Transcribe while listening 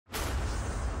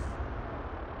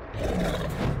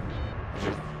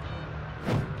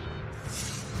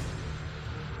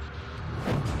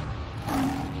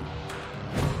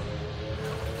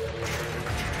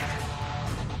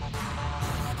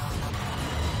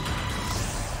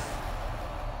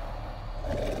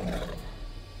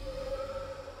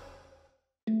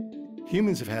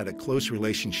Humans have had a close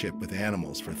relationship with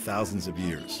animals for thousands of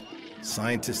years.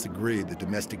 Scientists agree the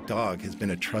domestic dog has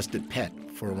been a trusted pet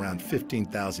for around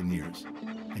 15,000 years.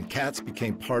 And cats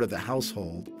became part of the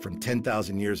household from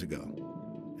 10,000 years ago.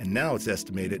 And now it's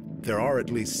estimated there are at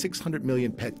least 600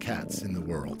 million pet cats in the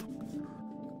world.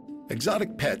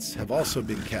 Exotic pets have also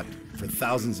been kept for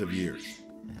thousands of years.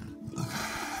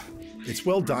 It's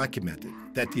well documented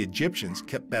that the Egyptians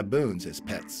kept baboons as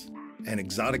pets, and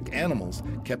exotic animals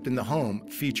kept in the home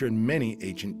feature in many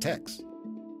ancient texts.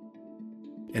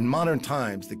 In modern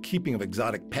times, the keeping of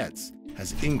exotic pets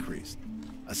has increased.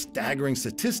 A staggering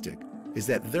statistic is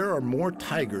that there are more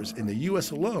tigers in the US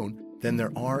alone than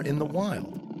there are in the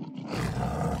wild.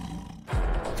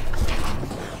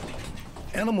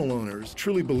 Animal owners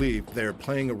truly believe they are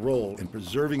playing a role in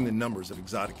preserving the numbers of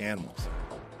exotic animals.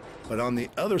 But on the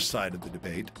other side of the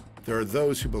debate, there are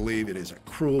those who believe it is a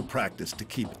cruel practice to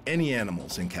keep any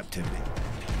animals in captivity.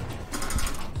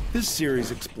 This series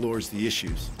explores the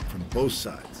issues from both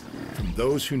sides, from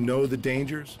those who know the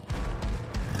dangers,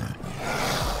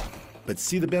 but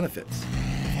see the benefits,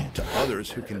 to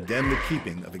others who condemn the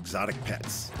keeping of exotic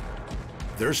pets.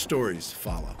 Their stories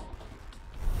follow.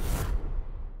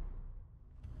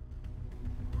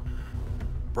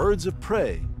 Birds of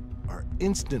prey are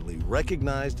instantly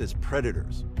recognized as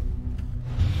predators.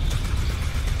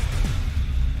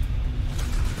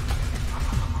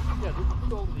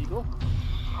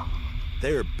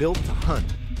 They are built to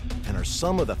hunt and are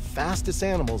some of the fastest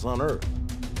animals on Earth.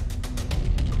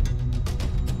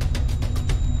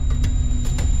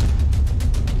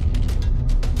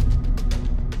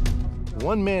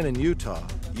 One man in Utah,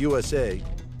 USA,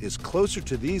 is closer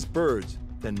to these birds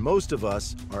than most of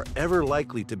us are ever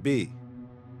likely to be.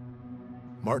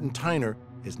 Martin Tyner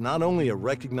is not only a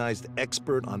recognized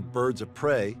expert on birds of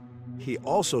prey, he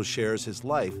also shares his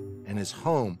life and his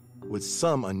home with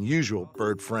some unusual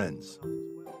bird friends.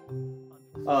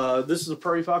 This is a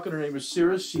prairie falcon. Her name is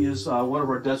Cirrus. She is one of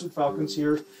our desert falcons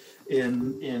here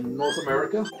in North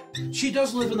America. She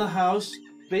does live in the house.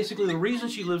 Basically, the reason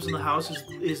she lives in the house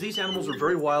is these animals are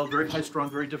very wild, very high-strung,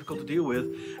 very difficult to deal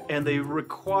with, and they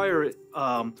require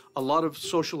a lot of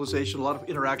socialization, a lot of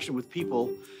interaction with people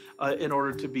in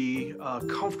order to be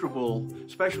comfortable,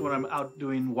 especially when I'm out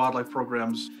doing wildlife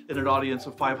programs in an audience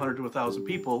of 500 to 1,000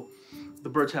 people. The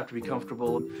birds have to be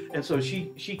comfortable. And so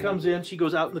she comes in, she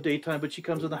goes out in the daytime, but she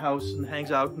comes in the house and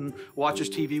hangs out and watches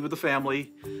TV with the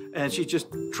family. And she's just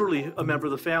truly a member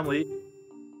of the family.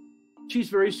 She's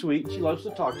very sweet. She loves to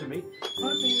talk to me.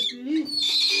 Hi, baby.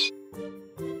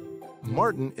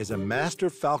 Martin is a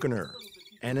master falconer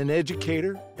and an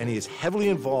educator, and he is heavily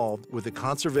involved with the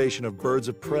conservation of birds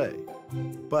of prey.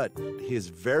 But he is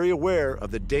very aware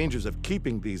of the dangers of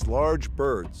keeping these large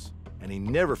birds, and he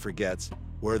never forgets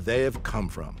where they have come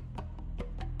from.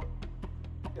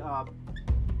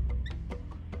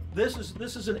 This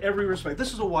is in every respect.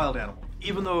 This is a wild animal.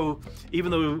 Even though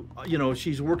you know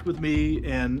she's worked with me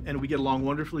and we get along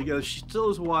wonderfully together, she still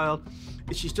is wild.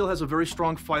 She still has a very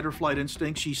strong fight or flight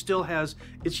instinct. She's still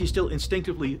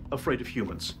instinctively afraid of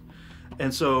humans.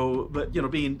 And so, but you know,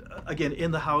 being again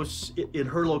in the house, in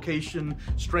her location,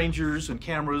 strangers and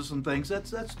cameras and things,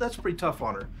 that's pretty tough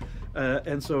on her.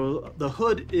 And so the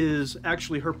hood is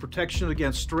actually her protection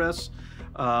against stress.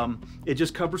 It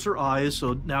just covers her eyes,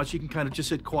 so now she can kind of just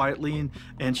sit quietly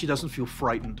and she doesn't feel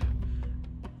frightened.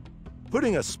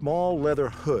 Putting a small leather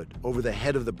hood over the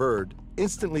head of the bird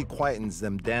instantly quietens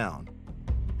them down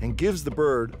and gives the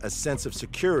bird a sense of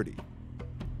security.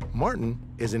 Martin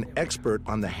is an expert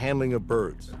on the handling of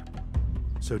birds,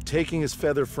 so taking his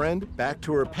feather friend back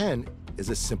to her pen is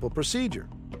a simple procedure.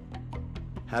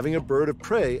 Having a bird of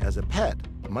prey as a pet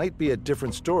might be a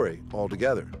different story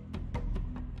altogether.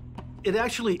 It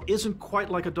actually isn't quite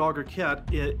like a dog or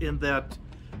cat in that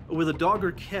with a dog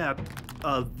or cat,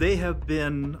 they have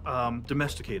been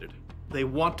domesticated. They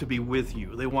want to be with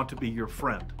you. They want to be your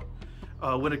friend.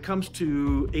 When it comes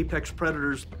to apex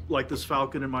predators like this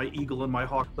falcon and my eagle and my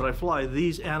hawk that I fly,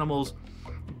 these animals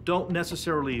don't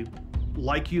necessarily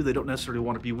like you. They don't necessarily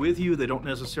want to be with you. They don't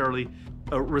necessarily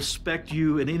respect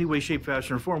you in any way, shape,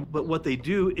 fashion, or form. But what they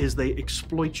do is they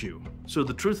exploit you. So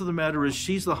the truth of the matter is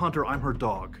she's the hunter, I'm her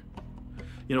dog.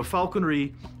 You know,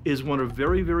 falconry is one of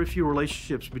very, very few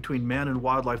relationships between man and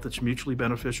wildlife that's mutually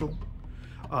beneficial.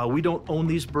 We don't own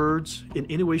these birds in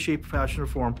any way, shape, fashion, or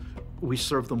form. We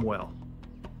serve them well.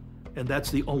 And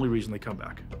that's the only reason they come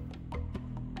back.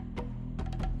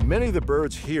 Many of the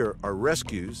birds here are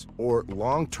rescues or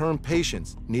long-term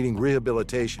patients needing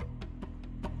rehabilitation.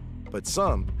 But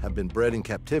some have been bred in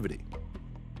captivity.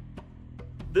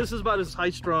 This is about as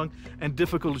high-strung and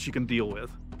difficult as you can deal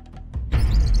with.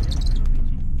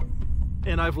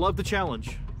 And I've loved the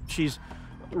challenge. She's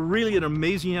really an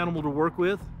amazing animal to work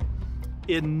with.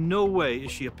 In no way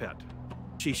is she a pet.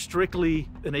 She's strictly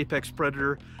an apex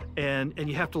predator, and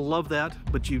you have to love that,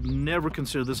 but you never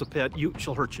consider this a pet.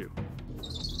 She'll hurt you.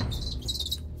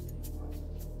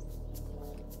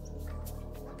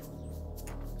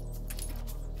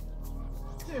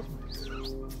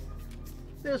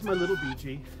 There's my little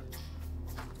BG.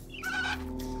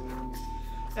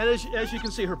 And as you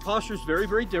can see, her posture is very,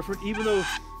 very different, even though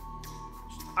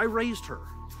I raised her.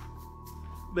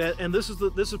 And this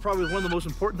is probably one of the most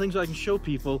important things I can show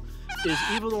people, is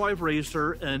even though I've raised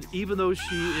her, and even though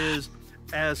she is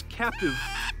as captive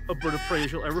a bird of prey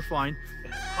as you'll ever find,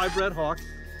 high-bred hawk,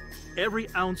 every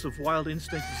ounce of wild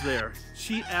instinct is there.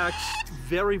 She acts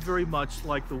very, very much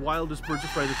like the wildest birds of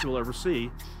prey that you'll ever see.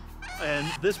 And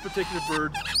this particular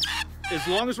bird, as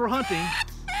long as we're hunting,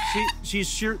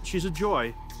 she's a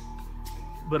joy.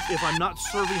 But if I'm not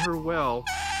serving her well,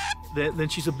 then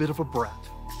she's a bit of a brat.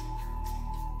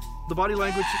 The body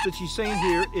language that she's saying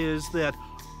here is that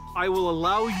I will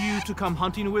allow you to come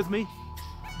hunting with me,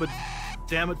 but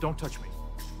damn it, don't touch me.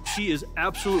 She is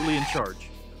absolutely in charge.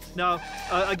 Now,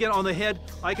 again, on the head,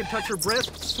 I can touch her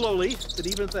breast slowly, but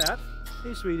even at that,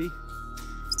 hey, sweetie.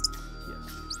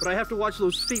 Yes. But I have to watch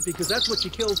those feet because that's what she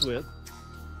kills with.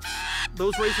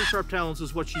 Those razor-sharp talons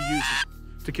is what she uses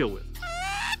to kill with.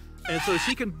 And so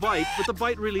she can bite, but the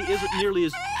bite really isn't nearly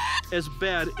as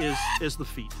bad as the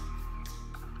feet.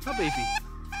 Oh, baby.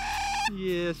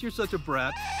 Yes, you're such a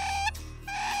brat.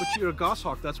 But you're a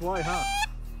goshawk, that's why, huh?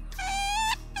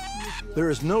 There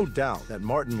is no doubt that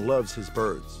Martin loves his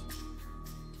birds.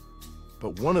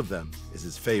 But one of them is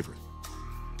his favorite.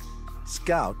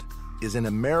 Scout is an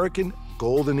American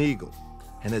golden eagle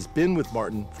and has been with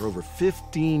Martin for over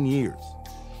 15 years.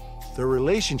 Their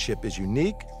relationship is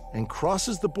unique and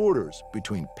crosses the borders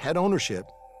between pet ownership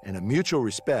and a mutual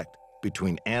respect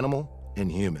between animal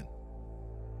and human.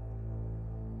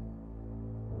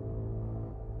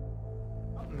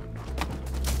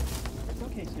 It's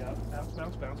okay, Scout. Bounce,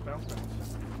 bounce, bounce, bounce,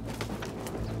 bounce.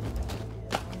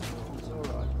 It's all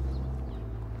right.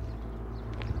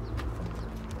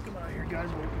 Come on here, guys.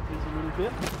 Wait for this a little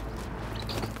bit.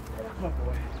 Oh,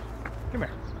 boy. Come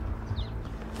here.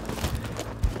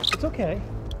 It's okay.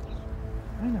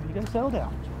 I know, you gotta settle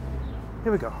down.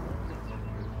 Here we go.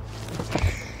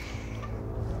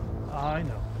 I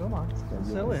know. Come on.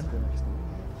 Settle in.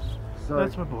 Sorry.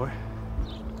 That's my boy.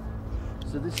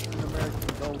 So this is an American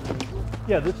golden eagle?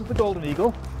 Yeah, this is the golden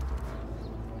eagle.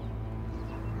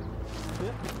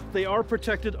 They are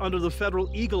protected under the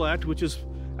Federal Eagle Act, which is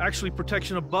actually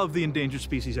protection above the Endangered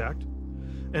Species Act.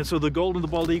 And so the gold and the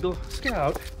bald eagle,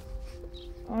 Scout,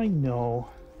 I know.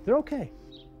 They're okay.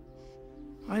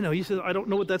 I know, you said I don't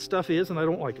know what that stuff is and I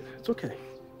don't like it. It's okay.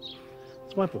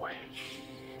 It's my boy.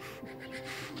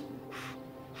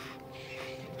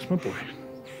 It's my boy.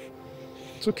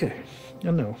 It's okay.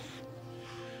 I know.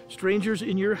 Strangers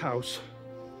in your house.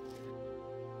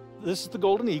 This is the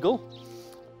golden eagle.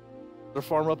 The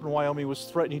farmer up in Wyoming was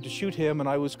threatening to shoot him, and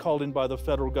I was called in by the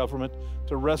federal government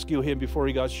to rescue him before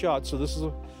he got shot. So this is,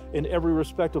 in every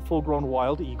respect, a full-grown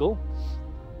wild eagle.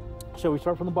 Shall we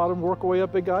start from the bottom and work our way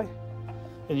up, big guy?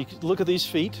 And you can look at these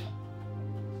feet.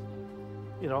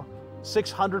 You know,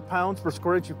 600 pounds per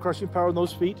square inch of crushing power in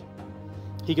those feet.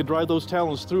 He can drive those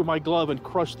talons through my glove and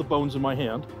crush the bones in my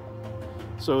hand.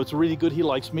 So it's really good he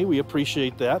likes me. We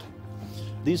appreciate that.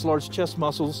 These large chest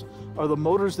muscles are the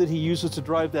motors that he uses to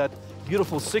drive that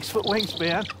beautiful 6-foot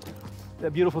wingspan.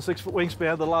 That beautiful 6-foot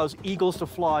wingspan that allows eagles to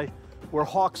fly where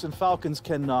hawks and falcons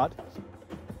cannot.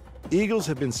 Eagles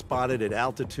have been spotted at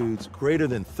altitudes greater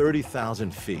than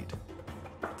 30,000 feet.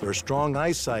 Their strong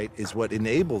eyesight is what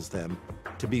enables them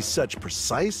to be such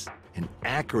precise and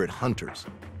accurate hunters.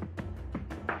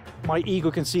 My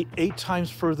eagle can see 8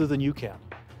 times further than you can.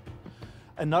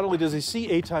 And not only does he see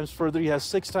 8 times further, he has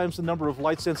 6 times the number of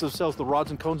light-sensitive cells, the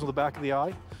rods and cones on the back of the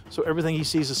eye, so everything he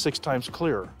sees is 6 times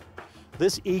clearer.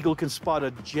 This eagle can spot a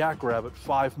jackrabbit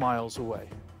 5 miles away.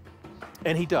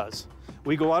 And he does.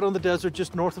 We go out on the desert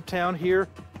just north of town here.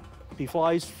 He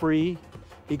flies free.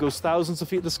 He goes thousands of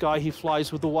feet in the sky. He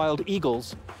flies with the wild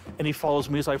eagles, and he follows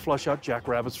me as I flush out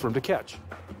jackrabbits for him to catch.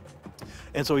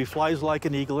 And so he flies like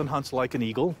an eagle and hunts like an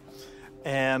eagle.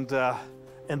 And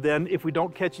then if we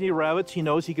don't catch any rabbits, he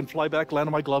knows he can fly back, land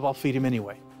on my glove, I'll feed him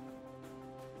anyway.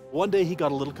 One day he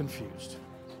got a little confused.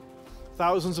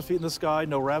 Thousands of feet in the sky,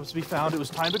 no rabbits to be found. It was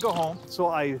time to go home. So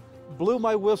I blew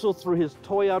my whistle, threw his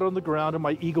toy out on the ground, and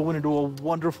my eagle went into a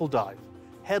wonderful dive.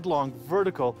 Headlong,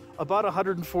 vertical, about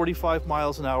 145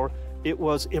 miles an hour. It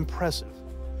was impressive.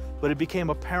 But it became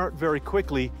apparent very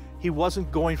quickly he wasn't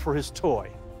going for his toy.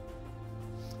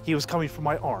 He was coming for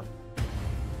my arm.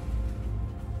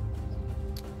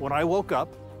 When I woke up,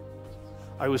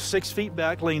 I was 6 feet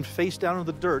back, laying face down in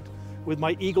the dirt, with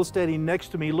my eagle standing next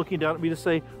to me, looking down at me to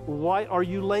say, "Why are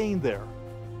you laying there?"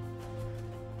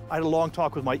 I had a long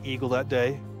talk with my eagle that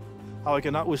day, how I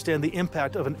cannot withstand the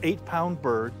impact of an 8-pound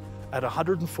bird at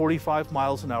 145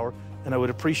 miles an hour, and I would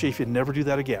appreciate if you'd never do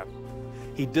that again.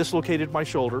 He dislocated my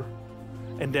shoulder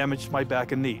and damaged my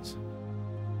back and knees.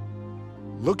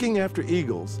 Looking after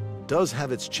eagles does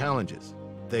have its challenges.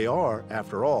 They are,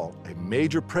 after all, a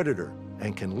major predator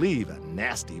and can leave a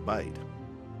nasty bite.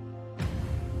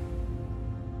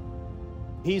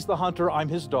 He's the hunter, I'm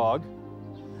his dog,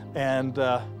 and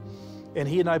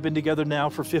he and I have been together now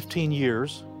for 15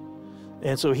 years,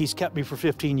 and so he's kept me for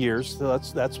 15 years, so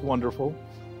that's wonderful.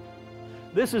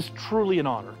 This is truly an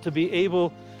honor to be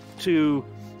able to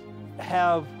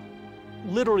have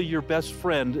literally your best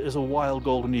friend is a wild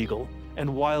golden eagle,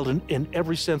 and wild in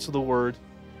every sense of the word,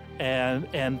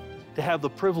 and to have the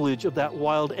privilege of that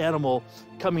wild animal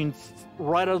coming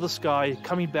right out of the sky,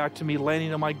 coming back to me,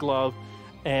 landing on my glove,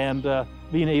 and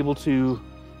being able to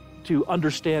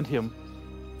understand him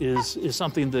is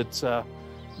something that's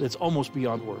almost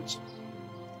beyond words.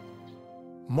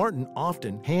 Martin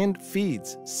often hand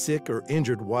feeds sick or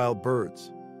injured wild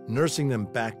birds, nursing them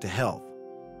back to health.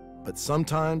 But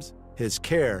sometimes his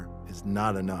care is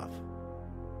not enough.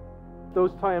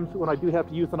 Those times when I do have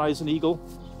to euthanize an eagle,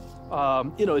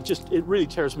 it really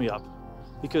tears me up,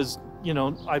 because,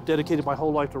 I've dedicated my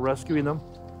whole life to rescuing them.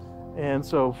 And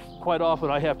so quite often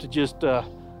I have to just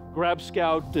grab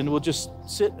Scout, and we'll just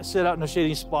sit out in a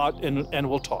shady spot and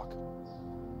we'll talk.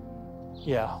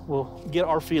 Yeah, we'll get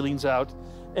our feelings out.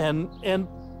 And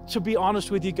to be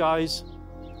honest with you guys,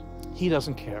 he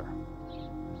doesn't care.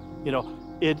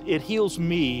 It heals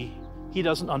me. He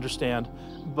doesn't understand,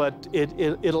 but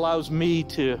it allows me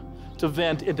to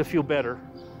vent and to feel better.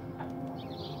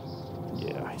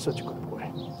 Yeah, he's such a good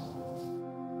boy.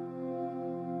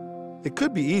 It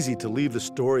could be easy to leave the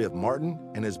story of Martin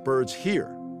and his birds here,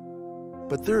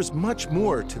 but there's much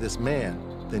more to this man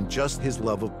than just his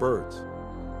love of birds.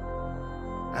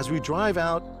 As we drive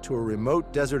out to a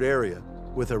remote desert area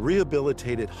with a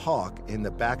rehabilitated hawk in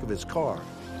the back of his car,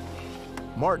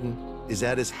 Martin is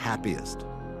at his happiest.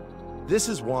 This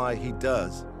is why he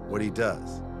does what he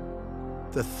does.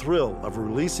 The thrill of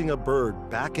releasing a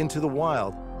bird back into the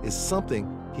wild is something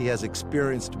he has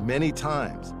experienced many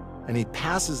times, and he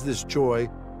passes this joy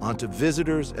on to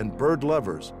visitors and bird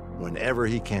lovers whenever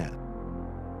he can.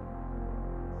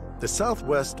 The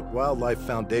Southwest Wildlife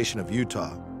Foundation of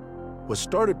Utah was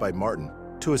started by Martin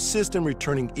to assist in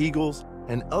returning eagles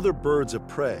and other birds of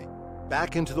prey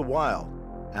back into the wild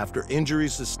after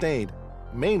injuries sustained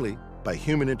mainly by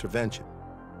human intervention.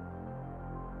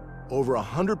 Over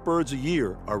 100 birds a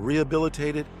year are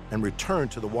rehabilitated and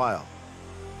returned to the wild,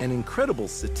 an incredible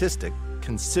statistic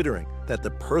considering that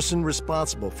the person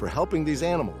responsible for helping these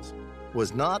animals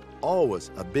was not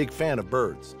always a big fan of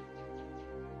birds.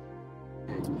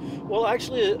 Well,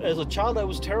 actually, as a child, I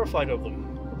was terrified of them.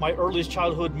 My earliest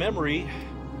childhood memory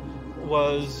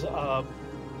was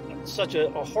such a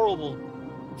horrible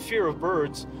fear of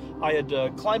birds. I had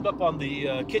climbed up on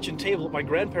the kitchen table at my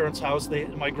grandparents' house.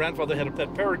 My grandfather had a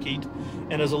pet parakeet,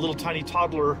 and as a little tiny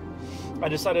toddler, I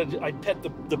decided I'd pet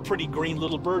the pretty green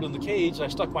little bird in the cage. I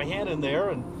stuck my hand in there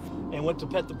and went to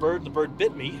pet the bird, and the bird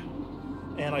bit me.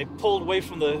 And I pulled away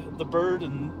from the bird,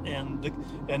 and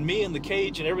me and the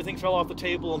cage and everything fell off the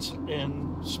table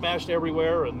and smashed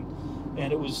everywhere, and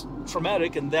it was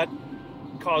traumatic, and that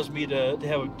caused me to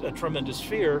have a tremendous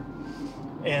fear.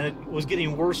 And it was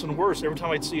getting worse and worse. Every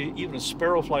time I'd see even a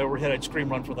sparrow fly overhead, I'd scream,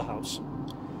 run for the house.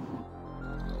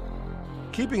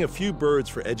 Keeping a few birds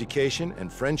for education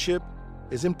and friendship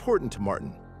is important to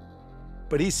Martin,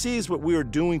 but he sees what we are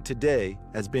doing today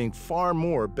as being far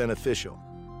more beneficial,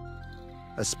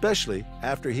 especially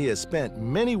after he has spent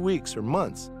many weeks or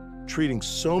months treating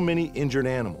so many injured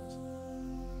animals.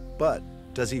 But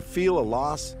does he feel a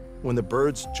loss when the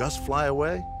birds just fly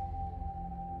away?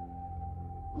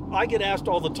 I get asked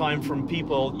all the time from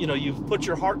people, you've put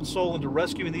your heart and soul into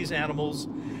rescuing these animals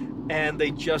and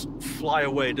they just fly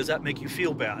away. Does that make you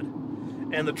feel bad?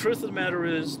 And the truth of the matter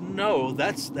is, no,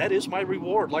 that is my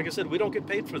reward. Like I said, we don't get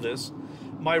paid for this,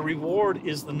 My reward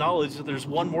is the knowledge that there's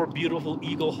one more beautiful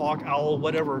eagle, hawk, owl,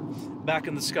 whatever, back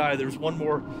in the sky. There's one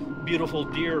more beautiful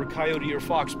deer, coyote, or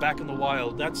fox back in the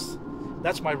wild. That's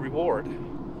my reward.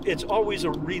 It's always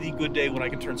a really good day when I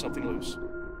can turn something loose.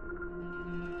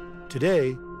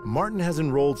 Today, Martin has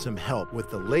enrolled some help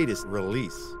with the latest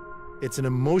release. It's an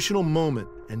emotional moment,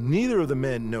 and neither of the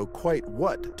men know quite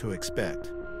what to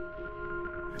expect.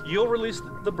 You'll release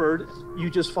the bird. You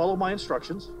just follow my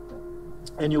instructions,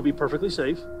 and you'll be perfectly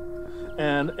safe.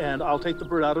 And I'll take the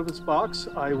bird out of its box.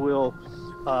 I will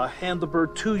hand the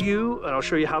bird to you, and I'll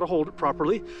show you how to hold it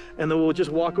properly. And then we'll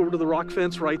just walk over to the rock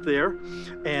fence right there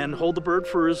and hold the bird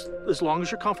for as long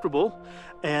as you're comfortable.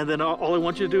 And then all I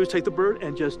want you to do is take the bird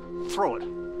and just throw it.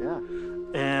 Yeah.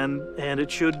 And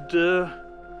it should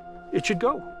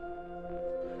go.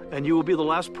 And you will be the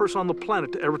last person on the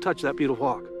planet to ever touch that beautiful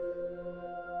hawk.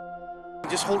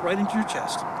 Just hold it right into your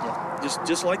chest. Yeah.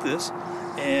 Just like this.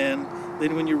 And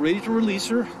then when you're ready to release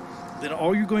her, then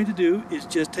all you're going to do is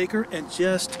just take her and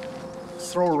just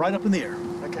throw her right up in the air.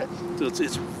 Okay. So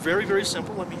it's very, very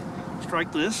simple. Let me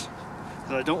strike this.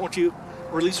 And I don't want you to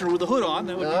release her with the hood on.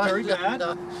 That would be very bad.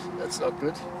 No, that's not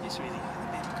good. Yes, sweetie.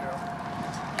 Baby girl.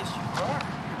 Yes, you are.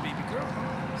 You're a baby girl.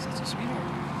 Such a sweetheart.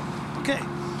 Okay.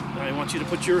 Now I want you to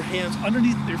put your hands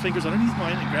underneath, your fingers underneath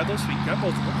mine and grab those feet. Grab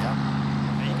both of them.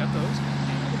 Yeah. Okay, you got those.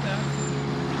 Hand on the back.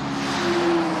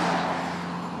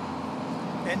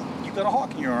 And you've got a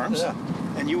hawk in your arms. Yeah.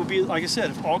 And you will be, like I said,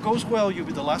 if all goes well, you'll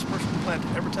be the last person on the planet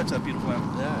to ever touch that beautiful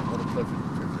animal. Yeah, what a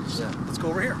privilege. Yeah. Let's go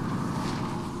over here.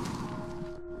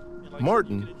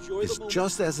 Martin is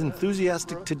just as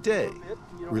enthusiastic today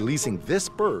releasing this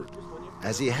bird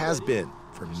as he has been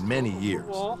for many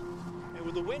years. And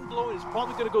with the wind blowing, it's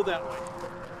probably going to go that way.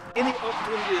 Any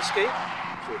opportunity to escape,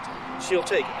 she'll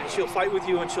take it, and she'll fight with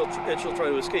you, and she'll try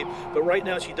to escape. But right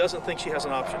now, she doesn't think she has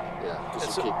an option. Yeah,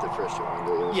 because you keep the pressure on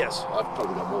there. Yes. I've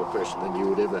probably got more pressure than you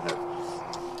would ever have.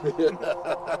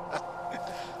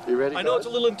 You ready? I know guys? it's a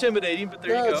little intimidating, but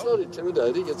there you go. No, it's not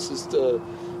intimidating. It's just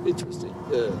interesting.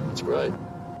 Yeah, it's great.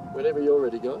 Whenever you're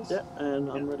ready, guys. Yeah, and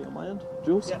I'm ready on my end.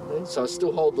 Jules? Yeah. So I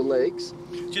still hold the legs.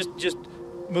 Just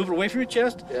move it away from your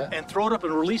chest, Yeah. and throw it up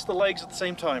and release the legs at the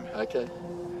same time. Okay,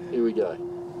 here we go.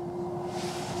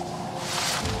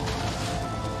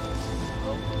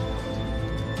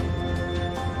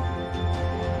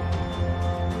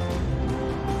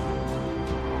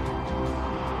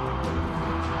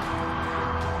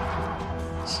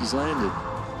 She's landed.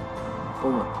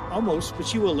 Almost, but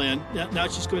she will land. Now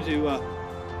she's going to,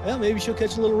 well, maybe she'll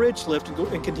catch a little ridge lift and go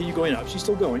and continue going up. She's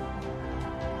still going.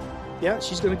 Yeah,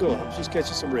 she's going to go up. She's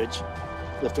catching some ridge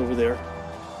lift over there.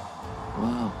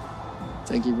 Wow.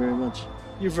 Thank you very much.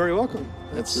 You're very welcome.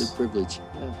 That's a privilege.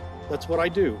 Yeah. That's what I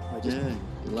do. I just Yeah.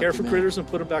 you're care lucky for man. critters and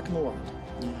put them back in the wild.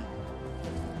 Yeah.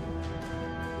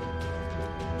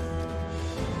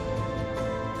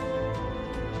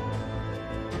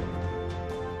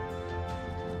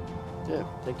 Yeah,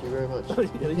 thank you very much.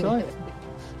 Anytime.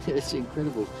 Yeah, it's an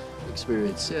incredible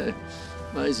experience. Yeah,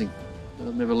 amazing.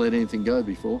 I've never let anything go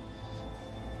before.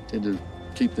 Tend to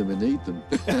keep them and eat them.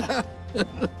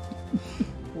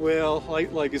 Well,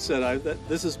 like I said,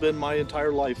 this has been my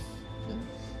entire life. Yeah.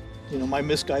 You know, my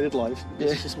misguided life.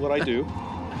 This Yeah. is what I do.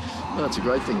 No, it's a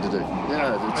great thing to do.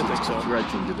 Yeah, I think it's so. a great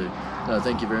thing to do. No,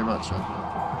 thank you very much.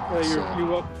 You're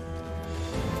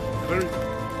welcome.